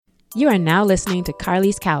You are now listening to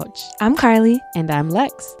Carly's Couch. I'm Carly. And I'm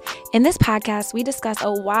Lex. In this podcast, we discuss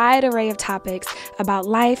a wide array of topics about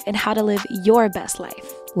life and how to live your best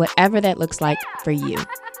life. Whatever that looks like for you.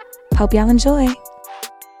 Hope y'all enjoy.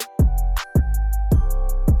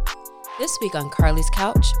 This week on Carly's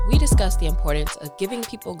Couch, we discuss the importance of giving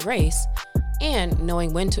people grace and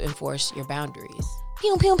knowing when to enforce your boundaries.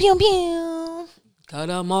 Pew, pew, pew, pew. Cut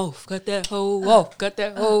them off. Cut that hoe off. Cut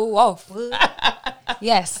that hoe off.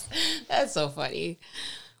 Yes. That's so funny.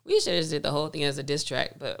 We should have did the whole thing as a diss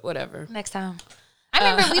track, but whatever. Next time.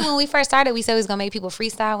 I remember when we first started, we said we was going to make people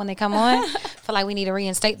freestyle when they come on. Feel like we need to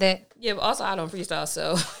reinstate that. Yeah, but also I don't freestyle,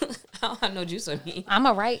 so I don't have no juice on me. I'm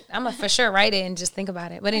a for sure write it and just think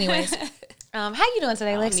about it. But anyways, how you doing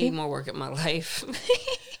today, Lexi? I need more work in my life.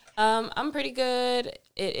 I'm pretty good.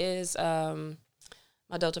 It is my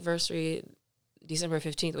Deltaversary, December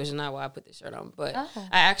 15th, which is not why I put this shirt on. But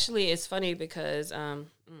it's funny because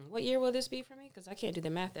what year will this be for me? Because I can't do the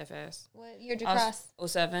math that fast. What year did you cross?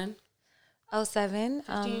 07. 07.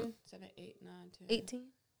 15, 7, 8, 9, 10. 18.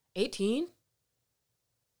 18?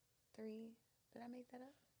 3. Did I make that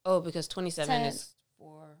up? Oh, because 27 10. is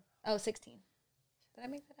 4. Oh, 16. Did I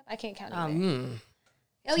make that up? I can't count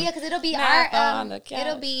Oh, yeah, because it'll be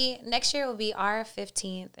it'll be, next year will be our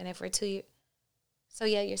 15th. And if we're 2 years, so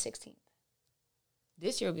yeah, you're 16th.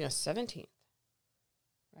 This year will be on 17th,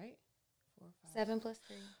 right? 7 plus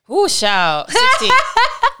 3. Ooh, shout. 16.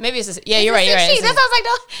 Maybe it's you're right. That sounds like,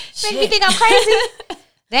 don't make me think I'm crazy.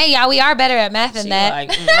 Dang, y'all, we are better at math than that. Right.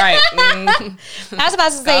 I was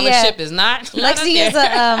about to say, scholarship is not. Lexi is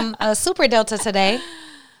a super Delta today.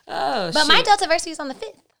 Oh, but my Deltaversary is on the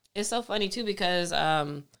 5th. It's so funny, too, because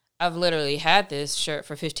I've literally had this shirt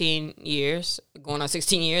for 15 years, going on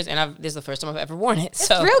 16 years, and this is the first time I've ever worn it. It's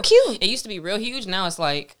real cute. It used to be real huge. Now it's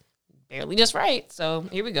like barely just right. So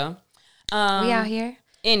here we go. We out here.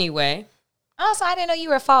 Anyway. Also, I didn't know you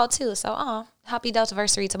were fall, too. So, happy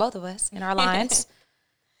Deltaversary to both of us in our lines.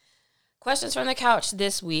 Questions from the couch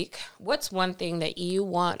this week. What's one thing that you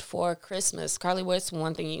want for Christmas? Carly, what's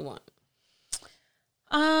one thing you want?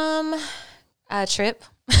 A trip.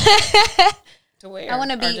 To where? I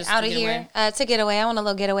want to be out of here to get away. I want a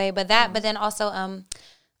little getaway, but then also I'm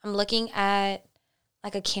looking at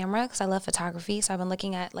like a camera because I love photography. So I've been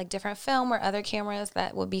looking at like different film or other cameras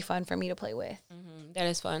that would be fun for me to play with. Mm-hmm. That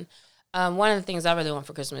is fun. One of the things I really want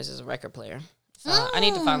for Christmas is a record player. So I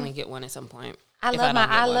need to finally get one at some point. I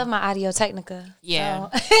love my Audio Technica. Yeah.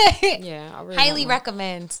 So. Yeah. I really highly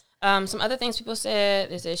recommend. Some other things people said,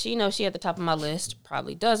 they said she knows she at the top of my list.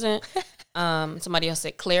 Probably doesn't. Somebody else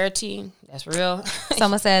said clarity. That's real.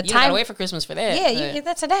 Someone said you gotta wait for Christmas for that. Yeah, you get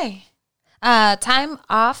that today. Time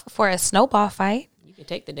off for a snowball fight. You can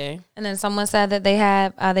take the day. And then someone said that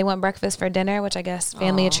they want breakfast for dinner, which I guess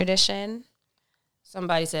family of tradition.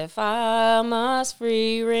 Somebody said 5 months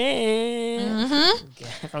free rent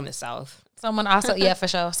from the South. Someone also, yeah, for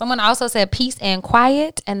sure. Someone also said peace and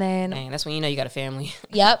quiet, and then that's when you know you got a family.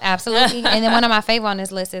 Yep, absolutely. And then one of my favorite on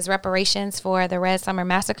this list is reparations for the Red Summer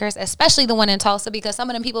massacres, especially the one in Tulsa, because some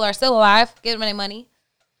of them people are still alive. Give them their money.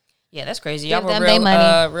 Yeah, that's crazy. Y'all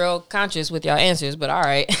were real conscious with y'all answers, but all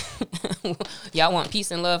right. Y'all want peace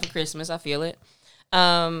and love for Christmas. I feel it.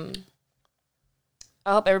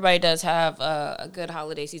 I hope everybody does have a good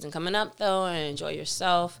holiday season coming up, though, and enjoy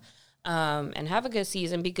yourself. And have a good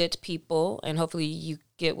season. Be good to people, and hopefully you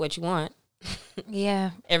get what you want.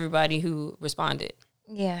 Yeah. Everybody who responded.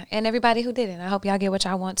 Yeah, and everybody who didn't. I hope y'all get what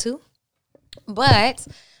y'all want to. But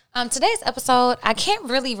today's episode, I can't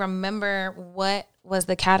really remember what was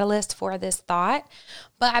the catalyst for this thought,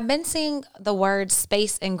 but I've been seeing the word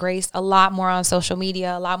space and grace a lot more on social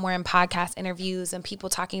media, a lot more in podcast interviews, and people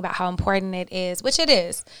talking about how important it is, which it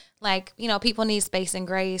is. Like, people need space and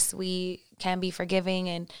grace. We can be forgiving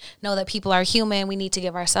and know that people are human. We need to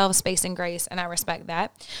give ourselves space and grace, and I respect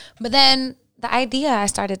that. But then the idea I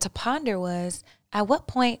started to ponder was, at what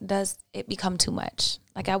point does it become too much?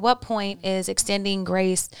 Like, at what point is extending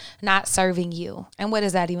grace not serving you? And what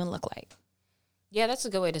does that even look like? Yeah, that's a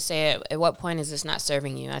good way to say it. At what point is this not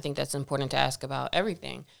serving you? I think that's important to ask about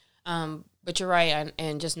everything. But you're right.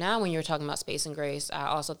 And just now when you're talking about space and grace, I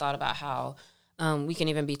also thought about how we can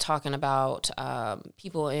even be talking about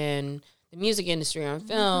people in the music industry or in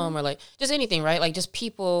film or like just anything, right? Like just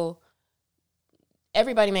people,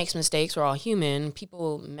 everybody makes mistakes. We're all human.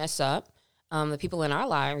 People mess up. The people in our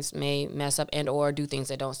lives may mess up and or do things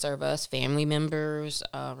that don't serve us, family members,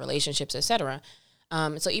 relationships, etc.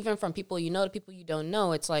 So even from people you know to people you don't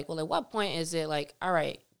know, it's like, well, at what point is it like, all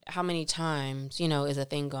right, how many times, is a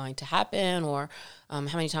thing going to happen? Or how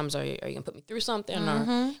many times are you going to put me through something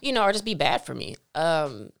or, or just be bad for me?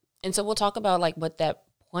 And so we'll talk about like what that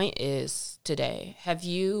point is today. Have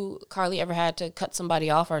you, Carly, ever had to cut somebody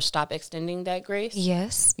off or stop extending that grace?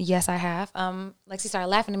 Yes, I have. Lexi started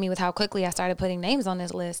laughing at me with how quickly I started putting names on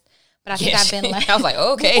this list. But I think I've been like, I was like,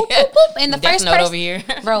 okay. Boop, boop, boop. And the Death first note person over here.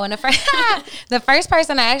 bro, and the first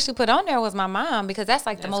person I actually put on there was my mom, because that's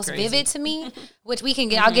like the most crazy. vivid to me, which we can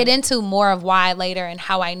get. I'll get into more of why later and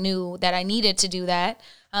how I knew that I needed to do that.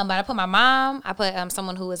 But I put my mom. I put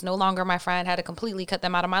someone who is no longer my friend, had to completely cut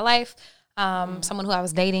them out of my life. Someone who I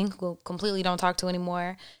was dating, who completely don't talk to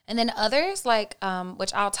anymore. And then others, like,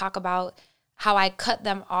 which I'll talk about how I cut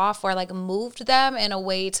them off or like moved them in a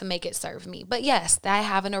way to make it serve me. But yes, I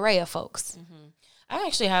have an array of folks. I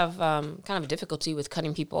actually have kind of difficulty with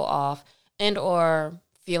cutting people off and or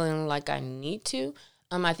feeling like I need to.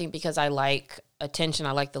 I think because I like attention,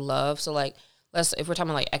 I like the love. So like, if we're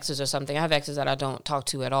talking about like exes or something, I have exes that I don't talk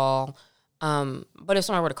to at all. But if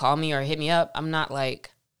somebody were to call me or hit me up, I'm not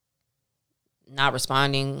like not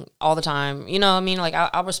responding all the time. You know what I mean? Like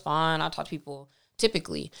I'll respond. I'll talk to people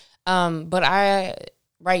typically. But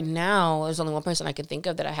right now, there's only one person I can think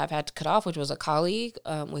of that I have had to cut off, which was a colleague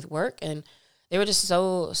with work. And they were just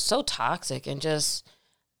so toxic, and just,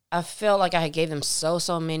 I felt like I had gave them so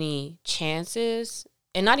many chances,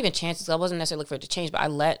 and not even chances. I wasn't necessarily looking for it to change, but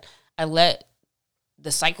I let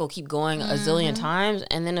the cycle keep going a zillion times.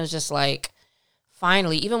 And then it was just like,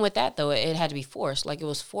 finally, even with that though, it had to be forced. Like it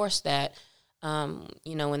was forced that,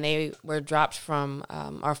 when they were dropped from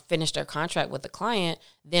or finished their contract with the client,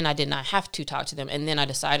 then I did not have to talk to them. And then I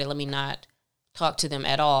decided, let me not talk to them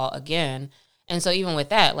at all again. And so even with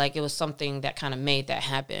that, like it was something that kind of made that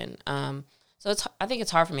happen. So I think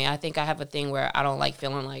it's hard for me. I think I have a thing where I don't like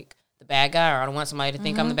feeling like the bad guy, or I don't want somebody to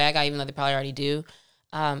think I'm the bad guy, even though they probably already do.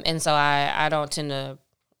 And so I don't tend to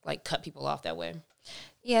like cut people off that way.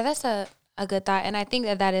 Yeah, that's a good thought. And I think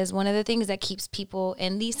that is one of the things that keeps people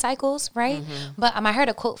in these cycles, right? But I heard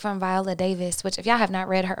a quote from Viola Davis, which if y'all have not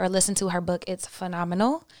read her or listened to her book, it's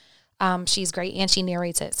phenomenal. She's great, and she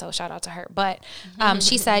narrates it, so shout out to her. But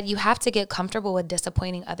she said, you have to get comfortable with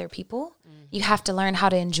disappointing other people. You have to learn how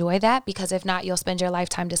to enjoy that, because if not, you'll spend your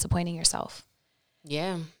lifetime disappointing yourself.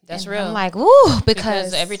 Yeah, that's and real. I'm like, ooh,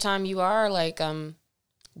 because every time you are like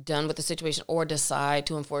done with the situation or decide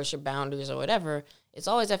to enforce your boundaries or whatever, it's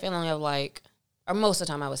always that feeling of like, or most of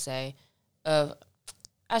the time I would say, of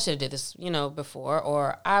I should have did this, before,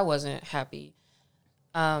 or I wasn't happy.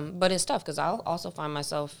 But it's tough because I'll also find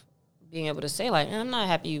myself being able to say like, I'm not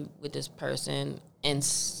happy with this person, and I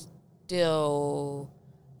still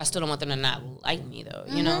don't want them to not like me though,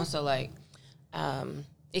 you know? So like,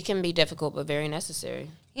 it can be difficult, but very necessary.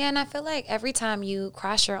 Yeah, and I feel like every time you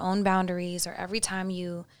cross your own boundaries, or every time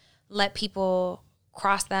you let people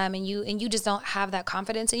cross them, and you just don't have that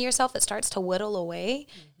confidence in yourself, it starts to whittle away.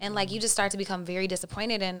 And like you just start to become very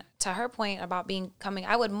disappointed. And to her point about becoming,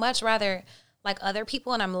 I would much rather like other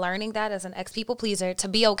people, and I'm learning that as an ex-people pleaser, to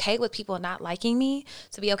be okay with people not liking me,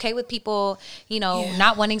 to be okay with people,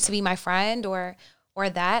 not wanting to be my friend or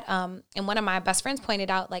that. And one of my best friends pointed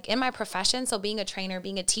out, like in my profession, so being a trainer,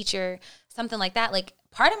 being a teacher, something like that, like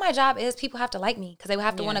part of my job is people have to like me, because they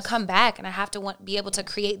have to want to come back, and I have to be able to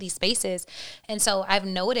create these spaces. And so I've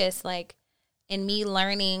noticed like in me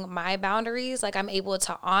learning my boundaries, like I'm able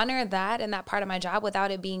to honor that and that part of my job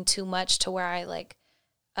without it being too much to where I like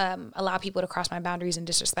allow people to cross my boundaries and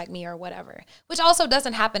disrespect me or whatever, which also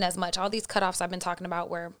doesn't happen as much. All these cutoffs I've been talking about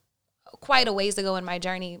were quite a ways ago in my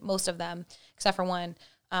journey, most of them, except for one.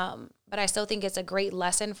 But I still think it's a great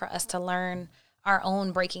lesson for us to learn our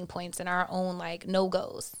own breaking points and our own like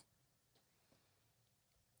no-goes.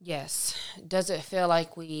 Yes. Does it feel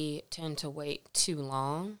like we tend to wait too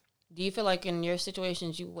long? Do you feel like in your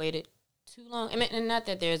situations you waited too long? I mean, and not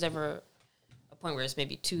that there's ever a point where it's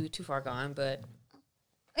maybe too far gone, but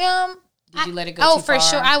did you let it go too far? Oh, for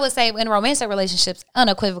sure. I would say in romantic relationships,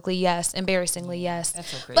 unequivocally yes. Embarrassingly yes. That's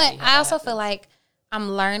so crazy. But I also feel like I'm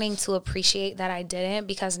learning to appreciate that I didn't,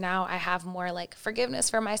 because now I have more like forgiveness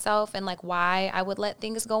for myself and like why I would let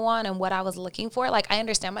things go on and what I was looking for. Like I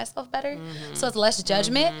understand myself better, so it's less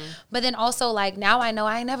judgment. But then also like now I know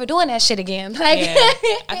I ain't never doing that shit again. Like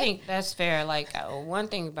I think that's fair. Like one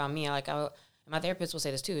thing about me, like my therapist will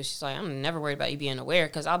say this too. She's like, I'm never worried about you being aware,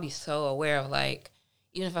 because I'll be so aware of like,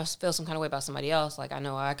 even if I feel some kind of way about somebody else, like I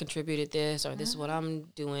know I contributed this, or this is what I'm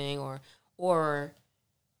doing, or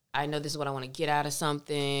I know this is what I want to get out of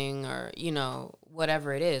something, or,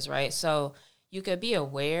 whatever it is, right? So you could be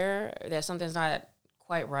aware that something's not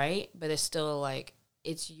quite right, but it's still like,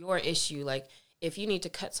 it's your issue. Like if you need to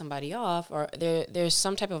cut somebody off, or there's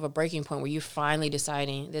some type of a breaking point where you're finally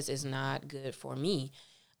deciding this is not good for me.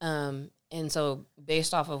 And so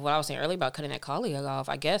based off of what I was saying earlier about cutting that colleague off,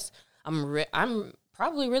 I guess I'm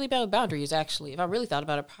probably really bad with boundaries, actually. If I really thought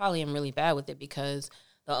about it, probably am really bad with it, because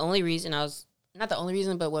the only reason not the only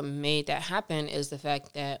reason, but what made that happen is the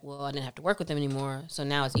fact that, well, I didn't have to work with them anymore. So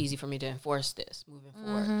now it's easy for me to enforce this moving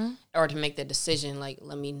forward, or to make the decision, like,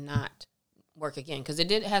 let me not work again. Because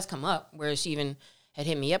it has come up where she even had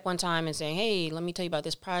hit me up one time and saying, hey, let me tell you about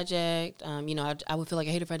this project. I would feel like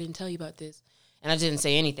a hater if I didn't tell you about this. And I didn't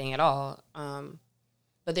say anything at all.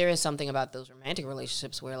 But there is something about those romantic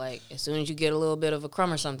relationships where, like, as soon as you get a little bit of a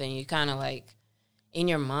crumb or something, you kind of, like, in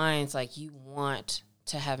your mind, it's like you want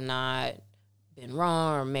to have not been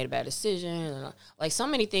wrong or made a bad decision. Or, like, so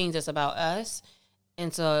many things that's about us.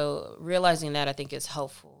 And so realizing that, I think, is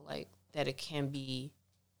helpful. Like, that it can be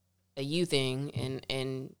a you thing.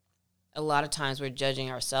 And a lot of times we're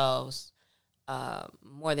judging ourselves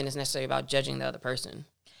more than it's necessarily about judging the other person.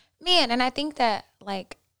 Man, and I think that,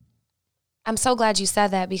 like, I'm so glad you said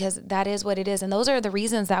that, because that is what it is. And those are the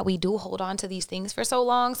reasons that we do hold on to these things for so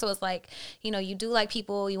long. So it's like, you do like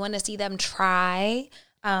people, you want to see them try.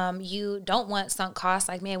 You don't want sunk costs.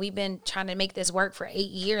 Like, man, we've been trying to make this work for 8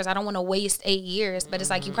 years. I don't want to waste 8 years, but it's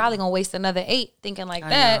like, you probably going to waste another 8 thinking like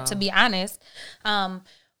that, to be honest.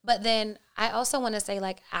 But then I also want to say,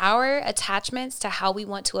 like, our attachments to how we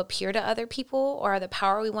want to appear to other people, or the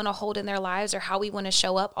power we want to hold in their lives, or how we want to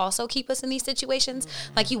show up, also keep us in these situations.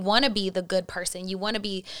 Like, you want to be the good person. You want to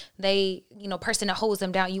be person that holds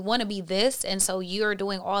them down. You want to be this. And so you're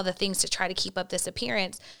doing all the things to try to keep up this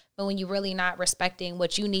appearance. But when you're really not respecting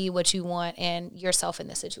what you need, what you want, and yourself in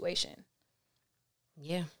the situation.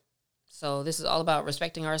 Yeah. So this is all about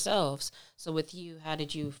respecting ourselves. So with you, how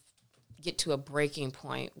did you get to a breaking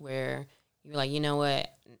point where you're like, you know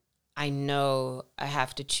what, I know I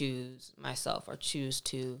have to choose myself, or choose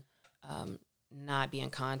to not be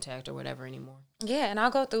in contact or whatever anymore? Yeah, and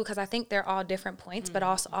I'll go through, because I think they're all different points, but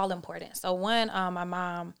also all important. So one, my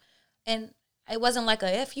mom, and it wasn't like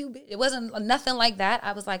a F you, it wasn't nothing like that.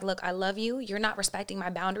 I was like, look, I love you. You're not respecting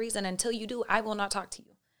my boundaries, and until you do, I will not talk to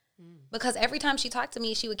you. Because every time she talked to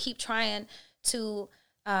me, she would keep trying to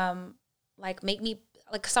make me,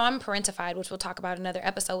 like, so I'm parentified, which we'll talk about in another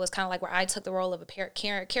episode, was kind of like where I took the role of a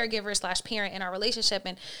caregiver / parent in our relationship.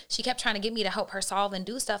 And she kept trying to get me to help her solve and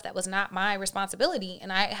do stuff that was not my responsibility.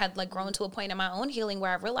 And I had, like, grown to a point in my own healing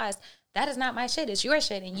where I realized that is not my shit. It's your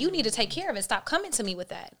shit. And you need to take care of it. Stop coming to me with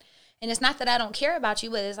that. And it's not that I don't care about you,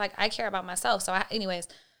 but it's like, I care about myself. So I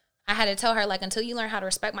had to tell her, like, until you learn how to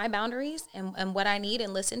respect my boundaries and what I need,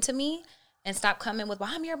 and listen to me, and stop coming with, well,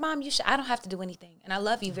 I'm your mom, I don't have to do anything. And I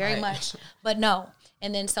love you very much, but no.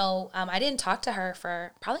 And then so I didn't talk to her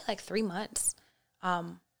for probably like 3 months.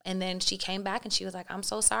 And then she came back and she was like, I'm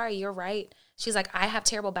so sorry, you're right. She's like, I have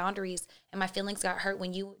terrible boundaries, and my feelings got hurt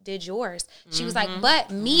when you did yours. She was like, but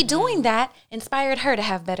me doing that inspired her to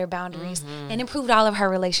have better boundaries and improved all of her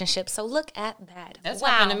relationships. So look at that. That's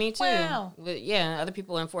happened to me too. Wow. But yeah, other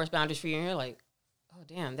people enforce boundaries for you, and you're like, oh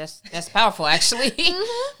damn, that's powerful actually.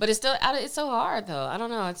 But it's so hard though. I don't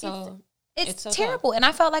know. It's so terrible. Tough. And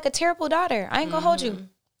I felt like a terrible daughter. I ain't gonna hold you.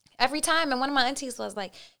 Every time, and one of my aunties was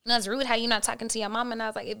like, it's rude how you're not talking to your mom. And I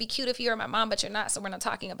was like, it'd be cute if you were my mom, but you're not, so we're not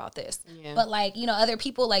talking about this. Yeah. But like, other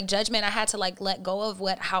people, like, judgment, I had to, like, let go of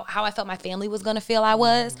how I felt my family was gonna feel I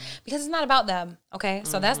was, because it's not about them. Okay,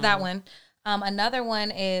 so that's that one. Another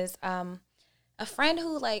one is a friend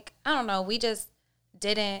who, like, I don't know, we just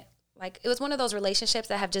didn't, like, it was one of those relationships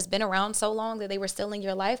that have just been around so long that they were still in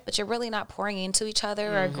your life, but you're really not pouring into each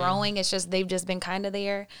other or growing. It's just, they've just been kind of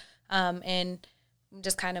there. And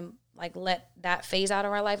just kind of, like, let that phase out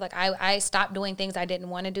of our life. Like, I stopped doing things I didn't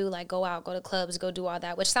want to do, like go out, go to clubs, go do all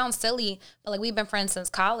that, which sounds silly, but, like, we've been friends since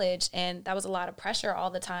college, and that was a lot of pressure all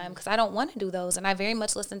the time, because I don't want to do those. And I very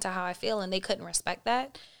much listened to how I feel, and they couldn't respect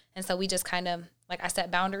that. And so we just kind of, like, I set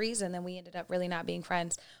boundaries, and then we ended up really not being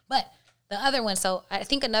friends. But the other one, so I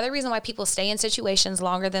think another reason why people stay in situations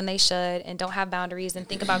longer than they should and don't have boundaries and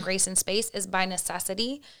think about grace and space is by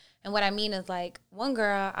necessity. And what I mean is, like, one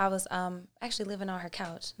girl, I was actually living on her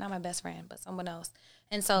couch, not my best friend, but someone else.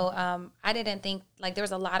 And so I didn't think, like, there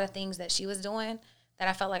was a lot of things that she was doing that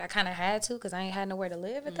I felt like I kind of had to, because I ain't had nowhere to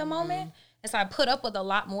live at the moment. And so I put up with a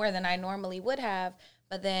lot more than I normally would have.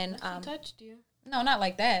 But then she touched you. No, not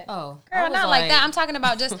like that. Oh, girl, not like that. I'm talking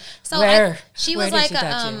about just so she was like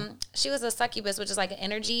she was a succubus, which is like an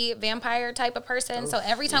energy vampire type of person. So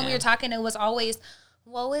every time we were talking, it was always,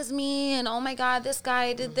 woe is me, and oh my God, this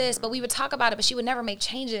guy did this. But we would talk about it, but she would never make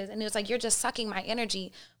changes. And it was like, you're just sucking my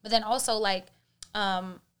energy. But then also, like,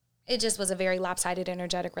 it just was a very lopsided,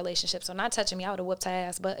 energetic relationship. So not touching me, I would have whooped her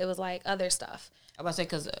ass, but it was like other stuff. I was about to say,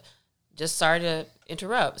 because just sorry to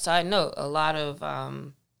interrupt. Side note, a lot of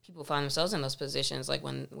people find themselves in those positions, like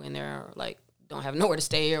when they're, like, don't have nowhere to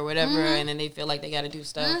stay or whatever, and then they feel like they got to do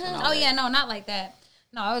stuff. And all that. Yeah, no, not like that.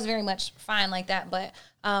 No, I was very much fine like that. But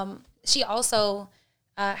she also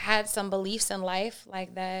had some beliefs in life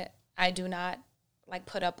like that I do not like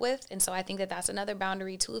put up with. And so I think that that's another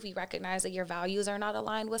boundary too, if you recognize that your values are not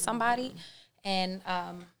aligned with somebody. And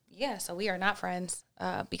so we are not friends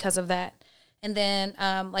because of that. And then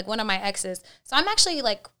like one of my exes, so I'm actually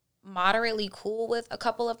like moderately cool with a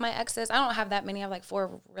couple of my exes. I don't have that many. I have like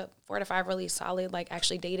four to five really solid, like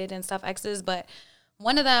actually dated and stuff exes. But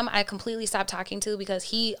one of them I completely stopped talking to because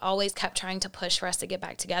he always kept trying to push for us to get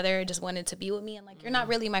back together, just wanted to be with me. And like, you're not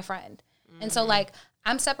really my friend. And so like,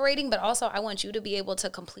 I'm separating, but also I want you to be able to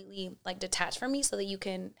completely like detach from me so that you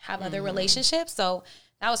can have other relationships. So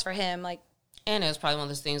that was for him. Like, and it was probably one of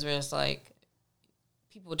those things where it's like,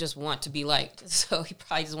 people just want to be liked. So he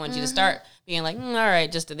probably just wanted you to start being like, all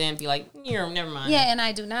right, just to then be like, never mind. Yeah, and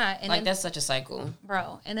I do not. And like, then, that's such a cycle.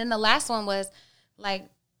 Bro. And then the last one was like,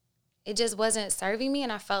 it just wasn't serving me.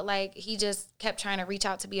 And I felt like he just kept trying to reach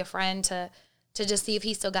out to be a friend to just see if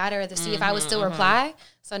he still got her or to see if I would still reply.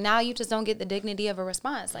 So now you just don't get the dignity of a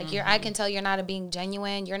response. Like I can tell you're not being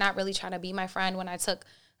genuine. You're not really trying to be my friend. When I took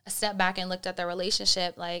a step back and looked at the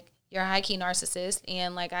relationship, like you're a high key narcissist.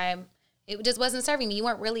 And like it just wasn't serving me. You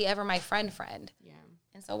weren't really ever my friend. Yeah.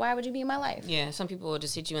 And so why would you be in my life? Yeah. Some people will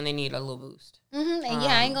just hit you when they need a little boost. And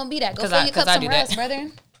I ain't gonna be that. Go fill your cup somewhere else, brother.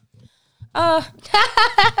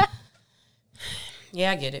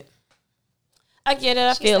 Yeah, I get it. I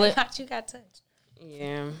feel it. You got touched.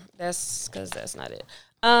 Yeah, that's because that's not it.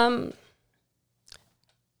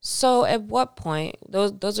 So at what point,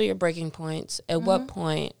 those are your breaking points. At what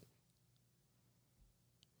point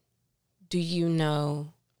do you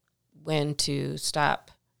know when to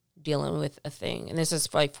stop dealing with a thing? And this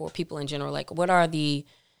is like for people in general, like what are the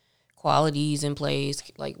qualities in place?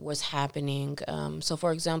 Like what's happening? So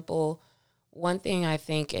for example, one thing I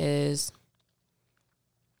think is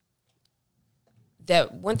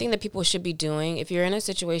that one thing that people should be doing, if you're in a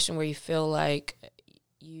situation where you feel like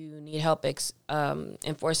you need help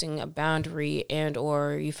enforcing a boundary and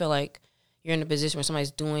or you feel like you're in a position where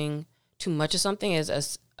somebody's doing too much of something, is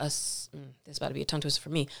this is about to be a tongue twister for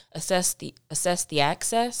me. Assess the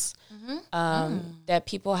access that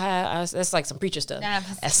people have. That's like some preacher stuff.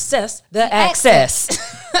 Assess the access.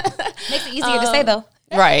 Makes it easier to say though.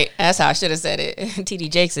 Right. That's how I should have said it.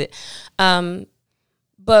 TD Jakes it.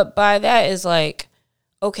 But by that is like,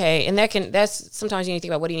 okay, and that's sometimes you need to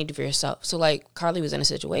think about what do you need to do for yourself. So like Carly was in a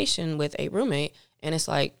situation with a roommate and it's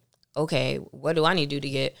like, okay, what do I need to do to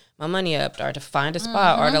get my money up or to find a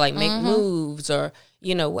spot or to like make moves or,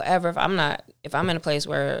 whatever. If I'm in a place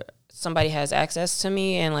where somebody has access to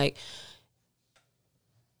me and like,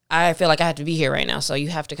 I feel like I have to be here right now. So you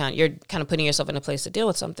have to you're kind of putting yourself in a place to deal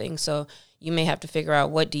with something. So you may have to figure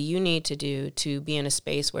out what do you need to do to be in a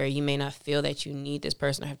space where you may not feel that you need this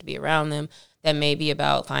person or have to be around them. That may be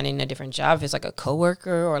about finding a different job. If it's like a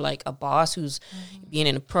coworker or like a boss who's being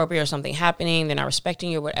inappropriate or something happening, they're not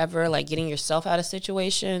respecting you or whatever, like getting yourself out of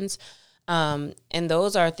situations. And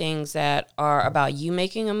those are things that are about you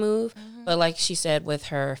making a move. But like she said with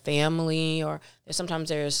her family or sometimes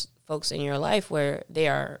there's folks in your life where they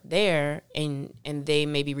are there and they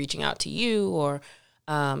may be reaching out to you or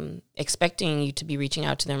expecting you to be reaching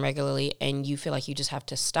out to them regularly and you feel like you just have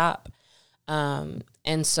to stop.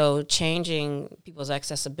 And so changing people's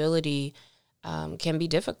accessibility can be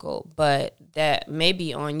difficult, but that may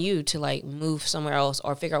be on you to like move somewhere else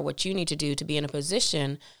or figure out what you need to do to be in a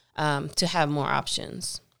position to have more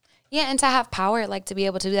options. Yeah, and to have power, like to be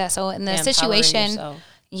able to do that. So in the situation,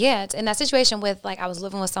 in that situation with like I was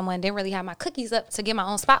living with someone, didn't really have my cookies up to get my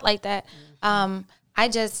own spot like that. I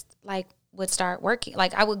just like would start working.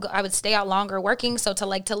 Like I would stay out longer working. So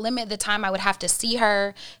to limit the time I would have to see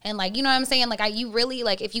her and like, you know what I'm saying? Like you really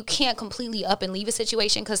like, if you can't completely up and leave a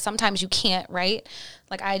situation, cause sometimes you can't, right?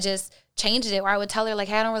 Like I just changed it where I would tell her like,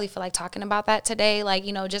 hey, I don't really feel like talking about that today. Like,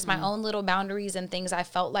 just my own little boundaries and things I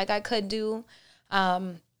felt like I could do.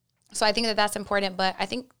 So I think that that's important, but I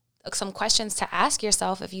think some questions to ask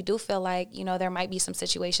yourself if you do feel like, there might be some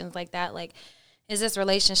situations like that. Like, is this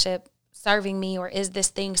relationship serving me or is this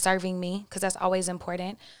thing serving me? Because that's always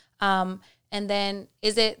important. And then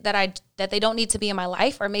is it that they don't need to be in my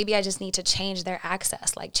life or maybe I just need to change their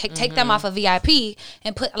access? Like take them off of VIP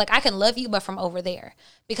and put like, I can love you, but from over there,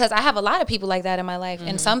 because I have a lot of people like that in my life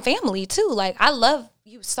and some family too. Like I love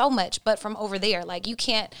you so much, but from over there, like you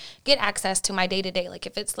can't get access to my day to day. Like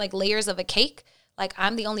if it's like layers of a cake, like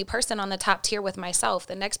I'm the only person on the top tier with myself.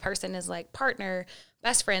 The next person is like partner,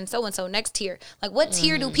 best friend, so-and-so, next tier. Like what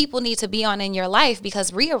tier do people need to be on in your life?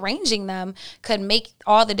 Because rearranging them could make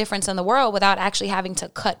all the difference in the world without actually having to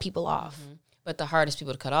cut people off. But the hardest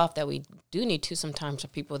people to cut off that we do need to sometimes are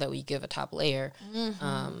people that we give a top layer.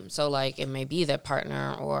 So like it may be that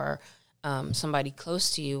partner or somebody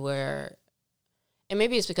close to you where, and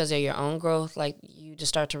maybe it's because of your own growth, like you just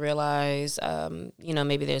start to realize,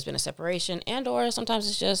 maybe there's been a separation, and or sometimes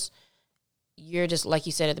it's just, you're just, like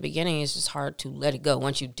you said at the beginning, it's just hard to let it go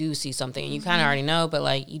once you do see something and you kind of already know, but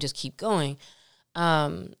like you just keep going.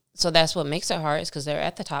 So that's what makes it hard, is because they're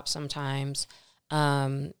at the top sometimes.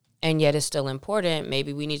 And yet it's still important.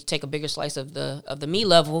 Maybe we need to take a bigger slice of the me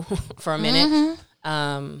level for a minute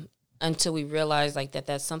until we realize like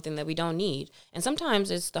that's something that we don't need. And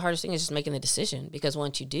sometimes it's the hardest thing is just making the decision, because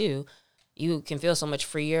once you do, you can feel so much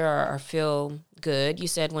freer or feel good. You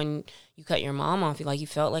said when you cut your mom off, you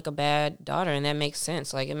felt like a bad daughter, and that makes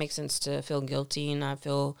sense. Like it makes sense to feel guilty and not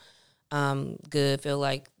feel good, feel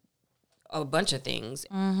like a bunch of things.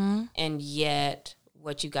 And yet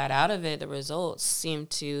what you got out of it, the results seem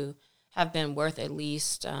to have been worth at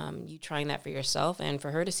least you trying that for yourself and for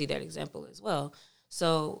her to see that example as well.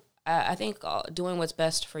 So I think doing what's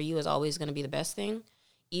best for you is always going to be the best thing,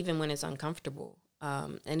 even when it's uncomfortable.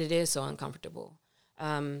 And it is so uncomfortable.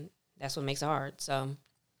 That's what makes it hard. So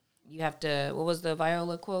you have to, what was the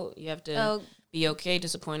Viola quote? You have to be okay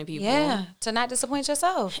disappointing people. Yeah, to not disappoint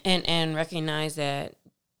yourself. And recognize that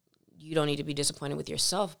you don't need to be disappointed with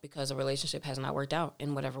yourself because a relationship has not worked out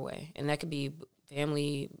in whatever way. And that could be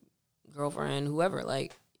family, girlfriend, whoever.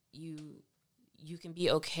 Like you can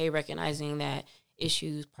be okay recognizing that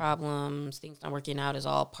issues, problems, things not working out is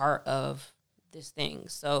all part of this thing.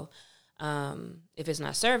 So if it's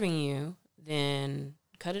not serving you, then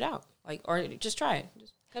cut it out. Or just try it.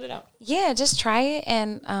 Just cut it out. Yeah, just try it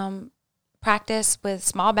and practice with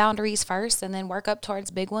small boundaries first and then work up towards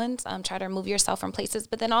big ones. Try to remove yourself from places.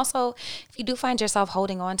 But then also, if you do find yourself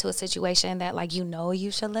holding on to a situation that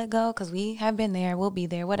you should let go, because we have been there, we'll be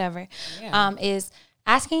there, whatever, is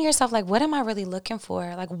asking yourself, what am I really looking for?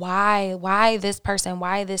 Why this person?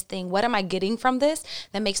 Why this thing? What am I getting from this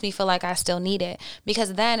that makes me feel like I still need it?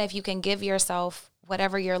 Because then if you can give yourself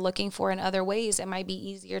whatever you're looking for in other ways, it might be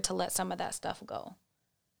easier to let some of that stuff go.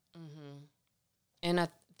 And I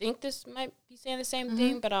think this might be saying the same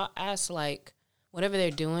thing, but I'll ask, whatever they're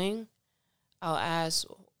doing, I'll ask,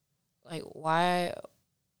 why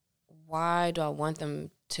do I want them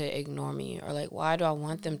to ignore me? Or why do I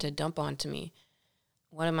want them to dump onto me?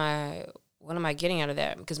 What am I getting out of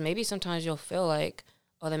that? Because maybe sometimes you'll feel like,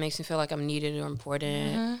 oh, that makes me feel like I'm needed or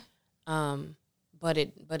important. But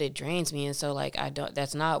it drains me. And so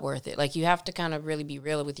that's not worth it. You have to kind of really be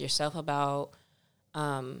real with yourself about,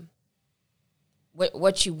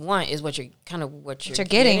 what you want is what you're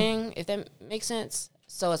getting, if that makes sense.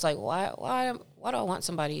 So it's why do I want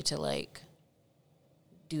somebody to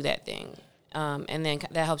do that thing? And then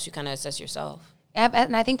that helps you kind of assess yourself.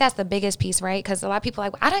 And I think that's the biggest piece, right? Because a lot of people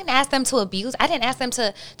I didn't ask them to abuse. I didn't ask them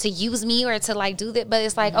to use me or to do that. But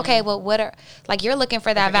it's okay, well, what are you're looking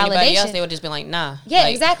for that validation? Anybody else, they would just be nah. Yeah,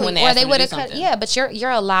 exactly. Or they would have cut. Yeah, but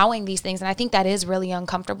you're allowing these things, and I think that is really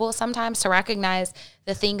uncomfortable sometimes to recognize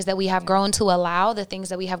the things that we have grown to allow, the things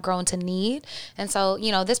that we have grown to need. And so,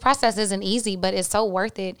 this process isn't easy, but it's so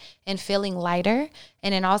worth it in feeling lighter,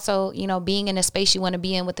 and then also, being in a space you want to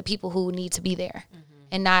be in with the people who need to be there.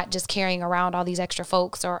 And not just carrying around all these extra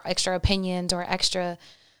folks or extra opinions or extra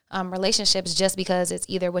relationships just because it's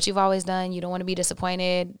either what you've always done, you don't want to be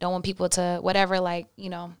disappointed, don't want people to whatever,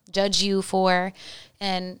 judge you for.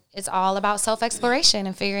 And it's all about self-exploration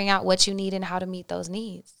and figuring out what you need and how to meet those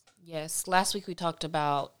needs. Yes. Last week we talked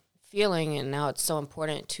about feeling, and now it's so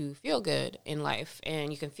important to feel good in life.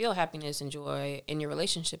 And you can feel happiness and joy in your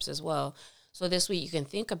relationships as well. So this week you can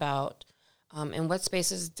think about, in what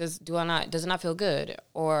spaces does it not feel good?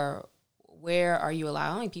 Or where are you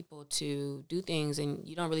allowing people to do things and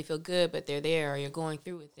you don't really feel good, but they're there, or you're going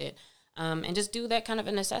through with it? And just do that kind of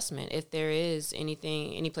an assessment. If there is any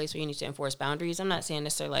place where you need to enforce boundaries. I'm not saying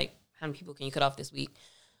necessarily how many people can you cut off this week?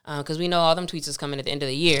 Because we know all them tweets is coming at the end of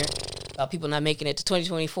the year about people not making it to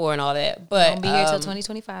 2024 and all that. But won't be here till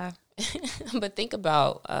 2025. But think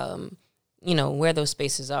about, where those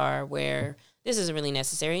spaces are where this isn't really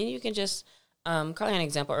necessary. And you can just, Carly had an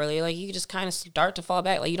example earlier, you can just kind of start to fall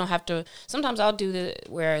back. You don't have to, sometimes I'll do the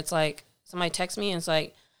where it's somebody texts me and it's I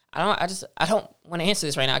don't want to answer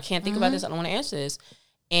this right now. I can't think about this. I don't want to answer this.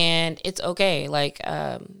 And it's okay.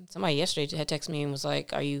 Somebody yesterday had texted me and was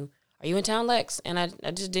are you in town, Lex? And I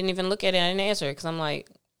just didn't even look at it. I didn't answer it because I'm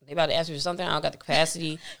they about to ask me for something. I don't got the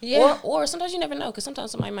capacity. Yeah. Or sometimes you never know, because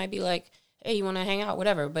sometimes somebody might be hey, you want to hang out,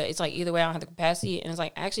 whatever. But it's either way, I don't have the capacity. And it's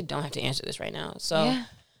I actually don't have to answer this right now. So,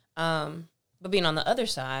 but being on the other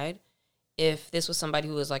side, if this was somebody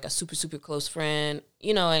who was a super, super close friend,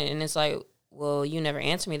 and it's well, you never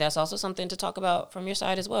answer me, that's also something to talk about from your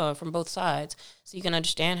side as well, from both sides, so you can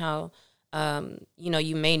understand how,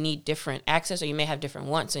 you may need different access, or you may have different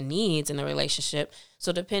wants and needs in the relationship.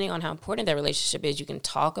 So depending on how important that relationship is, you can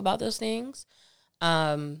talk about those things.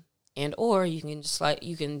 And or you can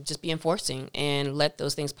just be enforcing and let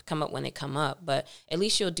those things come up when they come up. But at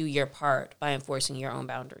least you'll do your part by enforcing your own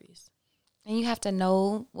boundaries. And you have to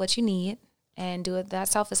know what you need and do that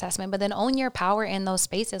self-assessment, but then own your power in those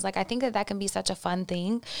spaces. Like, I think that can be such a fun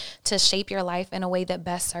thing to shape your life in a way that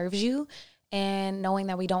best serves you. And knowing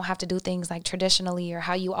that we don't have to do things like traditionally or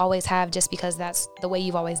how you always have just because that's the way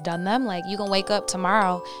you've always done them. Like, you can wake up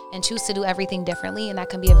tomorrow and choose to do everything differently, and that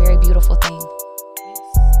can be a very beautiful thing.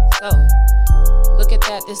 So, look at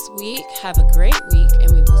that this week. Have a great week,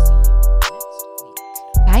 and we will see you next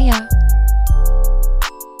week. Bye, y'all.